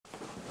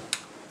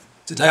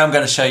Today I'm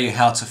going to show you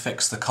how to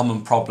fix the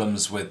common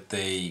problems with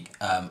the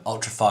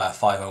Ultrafire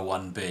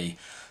 501B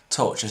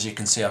torch. As you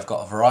can see, I've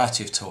got a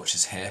variety of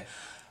torches here.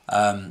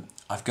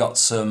 I've got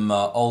some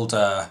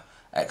older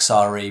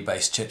XRE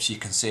based chips. You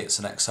can see it's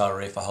an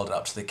XRE. If I hold it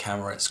up to the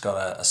camera, it's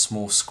got a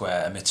small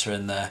square emitter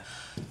in there.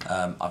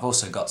 I've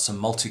also got some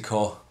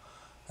multi-core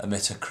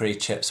emitter CREE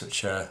chips,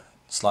 which are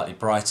slightly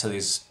brighter.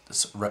 These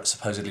are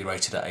supposedly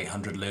rated at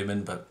 800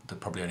 lumen, but they're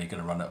probably only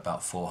going to run at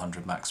about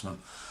 400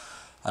 maximum.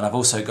 And I've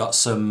also got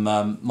some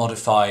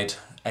modified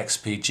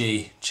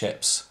XPG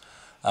chips.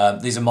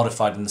 These are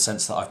modified in the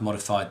sense that I've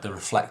modified the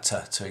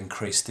reflector to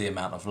increase the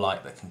amount of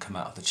light that can come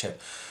out of the chip.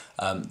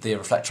 The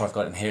reflector I've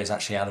got in here is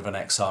actually out of an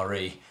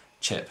XRE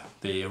chip.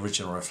 The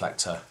original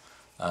reflector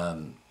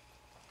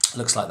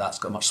looks like that's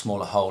got a much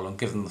smaller hole, and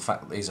given the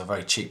fact that these are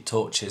very cheap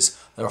torches,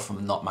 they're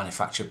often not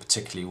manufactured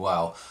particularly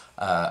well,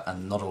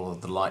 and not all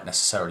of the light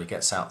necessarily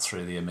gets out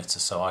through the emitter,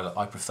 so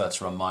I prefer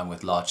to run mine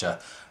with larger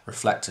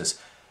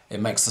reflectors. It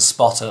makes the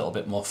spot a little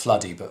bit more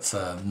floody, but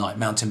for night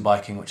mountain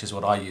biking, which is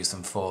what I use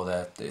them for,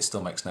 it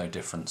still makes no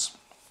difference.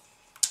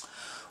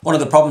 One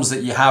of the problems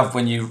that you have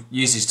when you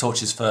use these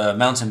torches for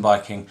mountain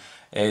biking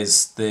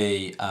is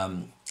the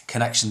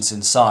connections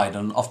inside,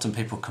 and often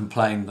people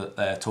complain that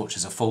their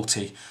torches are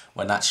faulty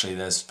when actually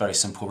there's a very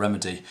simple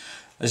remedy.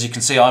 As you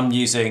can see, I'm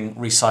using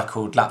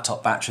recycled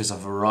laptop batteries, of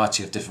a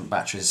variety of different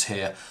batteries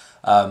here.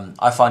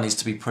 I find these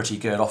to be pretty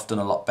good, often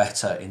a lot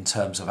better in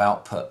terms of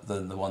output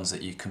than the ones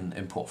that you can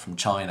import from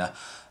China.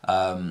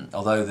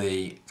 Although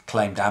the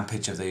claimed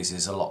ampage of these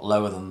is a lot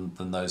lower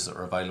than those that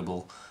are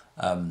available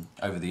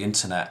over the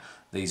internet,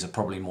 these are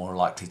probably more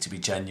likely to be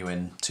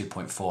genuine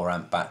 2.4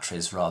 amp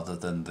batteries rather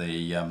than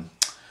the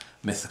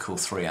mythical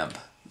 3 amp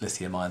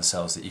lithium ion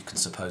cells that you can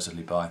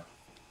supposedly buy.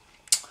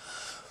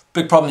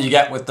 Big problem you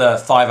get with the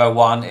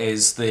 501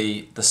 is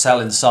the cell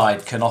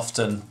inside can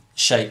often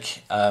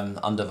shake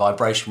under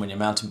vibration when you're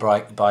mountain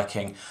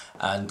biking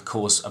and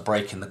cause a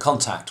break in the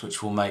contact,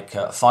 which will make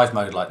a 5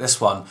 mode like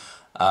this one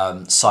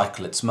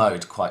cycle its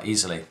mode quite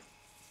easily.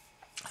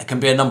 It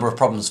can be a number of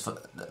problems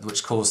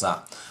which cause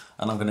that,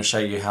 and I'm going to show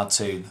you how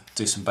to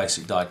do some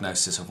basic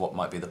diagnosis of what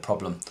might be the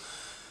problem.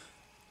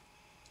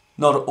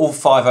 Not all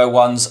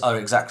 501s are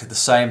exactly the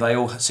same. They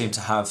all seem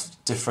to have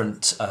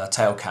different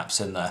tail caps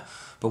in there,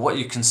 but what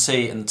you can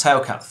see in the tail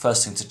cap, the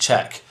first thing to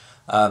check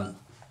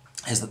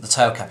is that the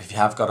tail cap, if you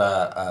have got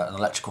an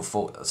electrical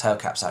fault, the tail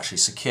cap's actually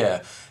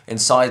secure.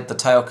 Inside the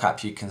tail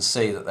cap you can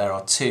see that there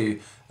are two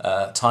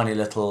tiny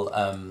little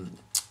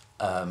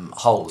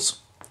holes,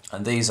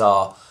 and these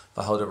are, if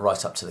I hold it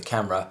right up to the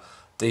camera,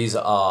 these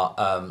are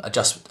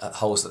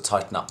holes that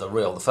tighten up the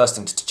reel. The first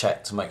thing to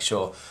check to make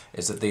sure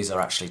is that these are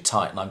actually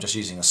tight, and I'm just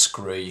using a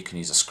screw. You can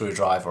use a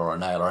screwdriver or a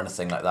nail or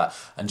anything like that,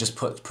 and just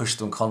push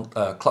them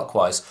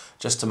clockwise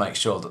just to make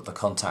sure that the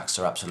contacts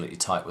are absolutely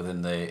tight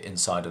within the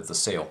inside of the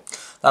seal.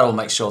 That will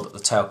make sure that the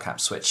tail cap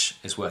switch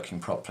is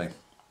working properly.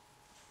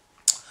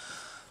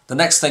 The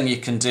next thing you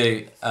can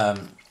do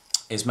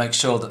is make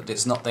sure that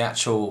it's not the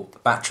actual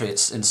battery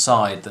it's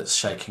inside that's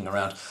shaking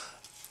around.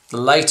 The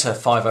later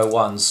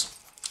 501s,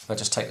 if I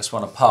just take this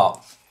one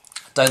apart,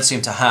 don't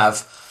seem to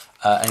have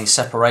any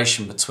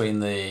separation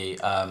between the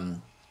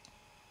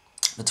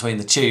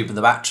tube and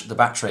the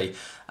battery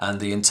and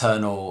the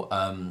internal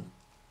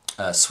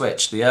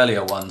switch. The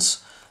earlier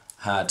ones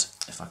had,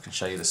 if I can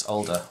show you this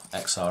older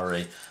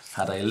XRE,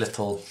 had a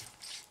little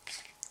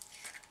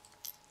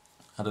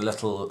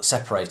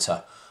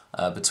separator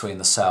between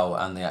the cell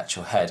and the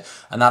actual head,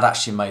 and that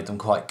actually made them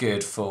quite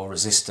good for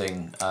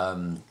resisting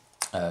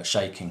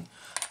shaking,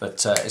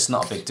 but it's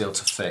not a big deal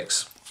to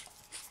fix.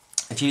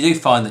 If you do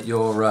find that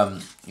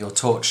your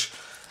torch,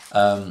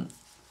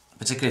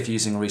 particularly if you're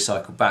using a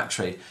recycled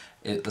battery,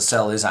 the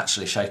cell is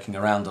actually shaking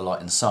around a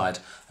lot inside,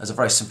 there's a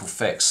very simple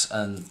fix,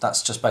 and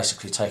that's just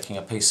basically taking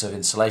a piece of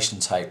insulation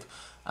tape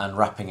and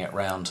wrapping it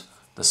around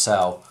the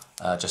cell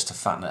just to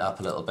fatten it up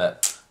a little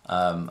bit,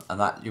 and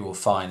that you will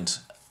find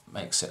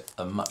makes it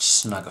a much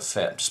snugger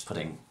fit. I'm just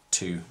putting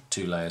two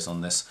layers on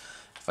this.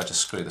 If I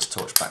just screw this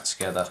torch back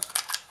together,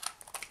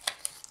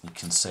 you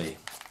can see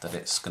that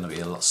it's going to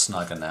be a lot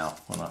snugger now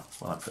when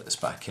I put this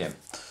back in.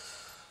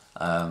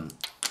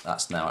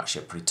 That's now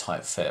actually a pretty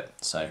tight fit,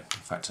 so in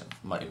fact it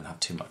might even have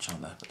too much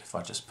on there, but if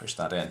I just push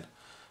that in,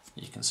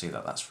 you can see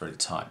that that's really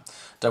tight.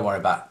 Don't worry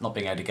about not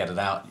being able to get it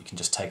out, you can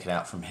just take it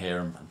out from here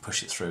and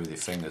push it through with your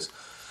fingers.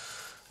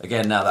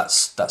 Again, now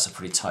that's a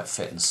pretty tight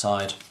fit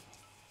inside,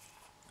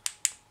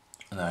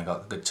 and then I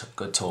got a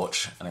good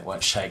torch, and it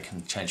won't shake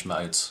and change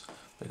modes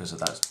because of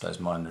those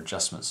minor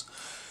adjustments.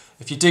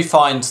 If you do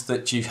find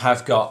that you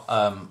have got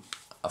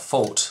a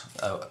fault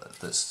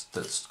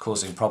that's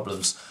causing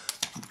problems,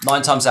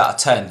 9 times out of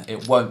 10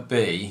 it won't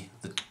be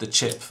the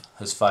chip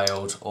has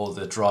failed or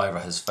the driver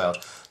has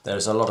failed.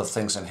 There's a lot of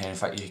things in here. In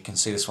fact, you can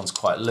see this one's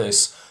quite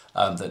loose,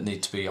 that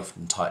need to be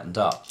often tightened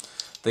up.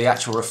 The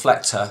actual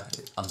reflector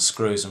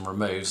unscrews and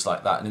removes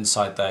like that, and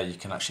inside there you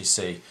can actually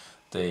see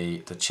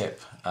the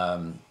chip.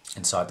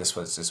 Inside this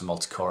was a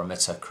multi-core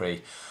emitter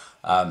CREE.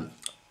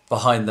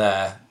 Behind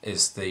there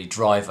is the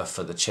driver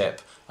for the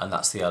chip, and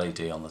that's the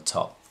LED on the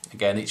top.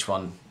 Again, each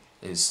one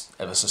is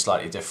ever so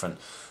slightly different.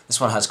 This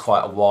one has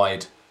quite a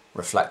wide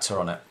reflector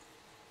on it.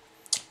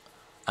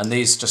 And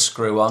these just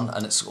screw on,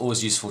 and it's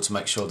always useful to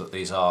make sure that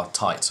these are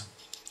tight.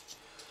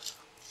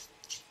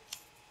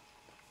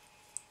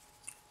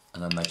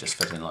 And then they just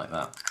fit in like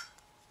that.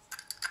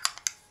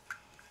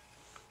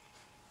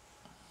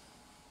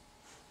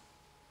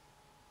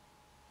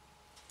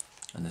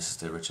 And this is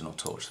the original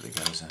torch that it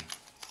goes in.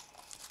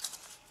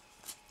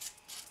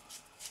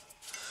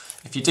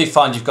 If you do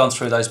find you've gone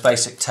through those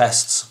basic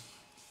tests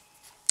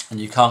and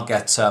you can't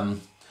get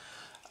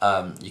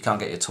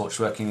your torch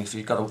working, if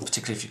you've got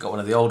particularly if you've got one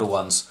of the older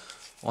ones,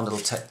 one little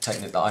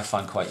technique that I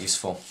find quite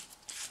useful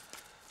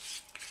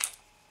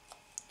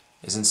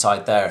is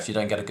inside there. If you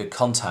don't get a good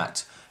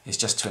contact, is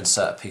just to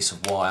insert a piece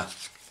of wire.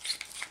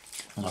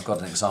 And I've got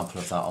an example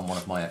of that on one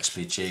of my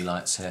XPG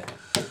lights here.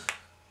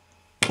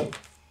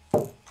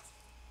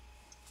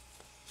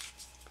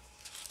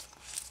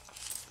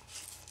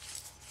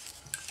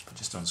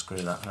 Just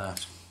unscrew that there.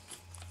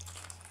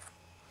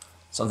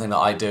 Something that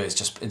I do is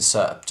just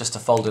insert just a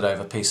folded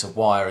over piece of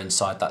wire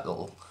inside that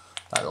little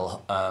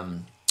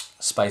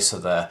spacer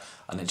there,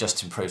 and it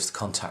just improves the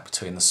contact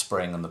between the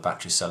spring and the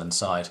battery cell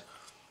inside.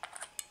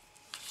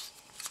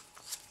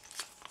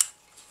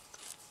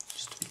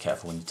 Just to be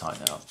careful when you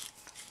tighten it up.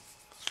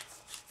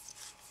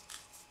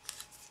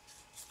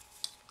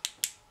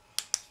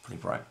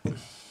 Pretty bright.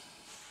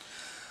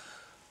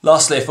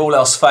 Lastly, if all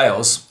else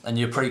fails and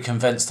you're pretty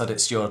convinced that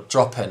it's your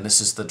drop-in, this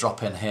is the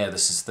drop-in here,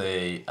 this is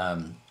the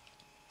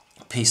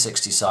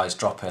P60 size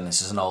drop-in, this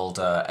is an old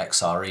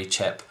XRE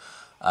chip.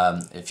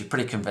 If you're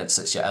pretty convinced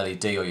it's your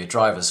LED or your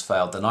driver's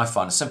failed, then I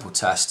find a simple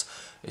test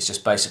is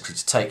just basically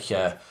to take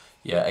your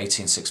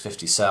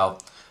 18650 cell,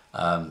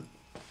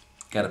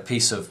 get a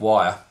piece of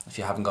wire, if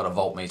you haven't got a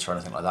voltmeter or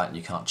anything like that and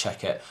you can't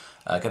check it,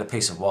 get a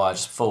piece of wire,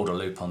 just fold a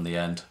loop on the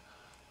end,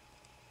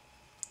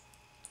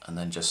 and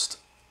then just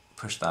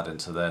push that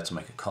into there to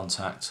make a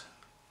contact,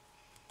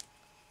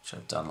 which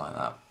I've done like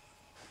that.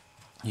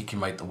 You can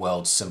make the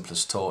world's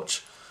simplest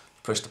torch.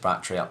 Push the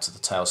battery up to the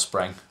tail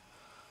spring,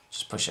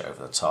 just push it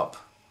over the top,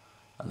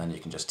 and then you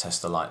can just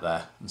test the light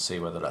there and see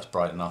whether that's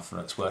bright enough and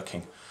it's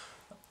working.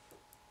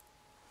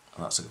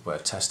 And that's a good way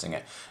of testing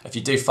it. If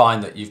you do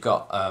find that you've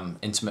got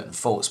intermittent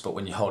faults, but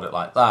when you hold it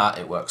like that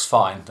it works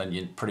fine, then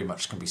you pretty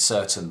much can be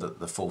certain that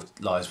the fault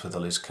lies with a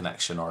loose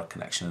connection or a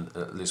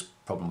loose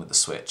problem with the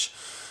switch.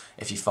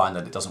 If you find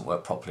that it doesn't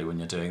work properly when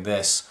you're doing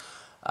this,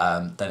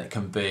 then it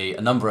can be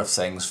a number of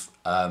things.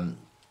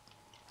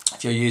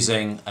 If you're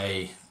using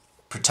a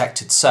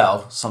protected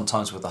cell,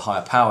 sometimes with the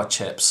higher power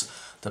chips,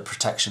 the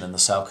protection in the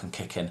cell can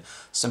kick in.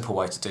 Simple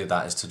way to do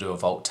that is to do a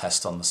volt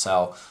test on the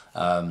cell,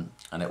 and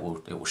it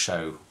will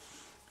show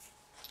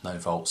no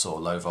volts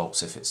or low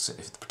volts if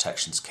the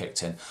protection's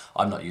kicked in.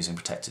 I'm not using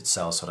protected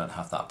cells, so I don't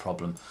have that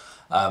problem.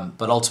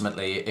 But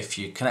ultimately, if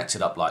you connect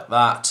it up like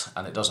that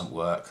and it doesn't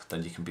work,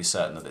 then you can be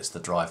certain that it's the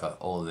driver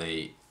or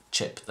the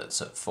chip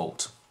that's at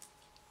fault.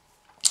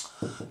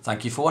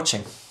 Thank you for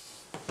watching.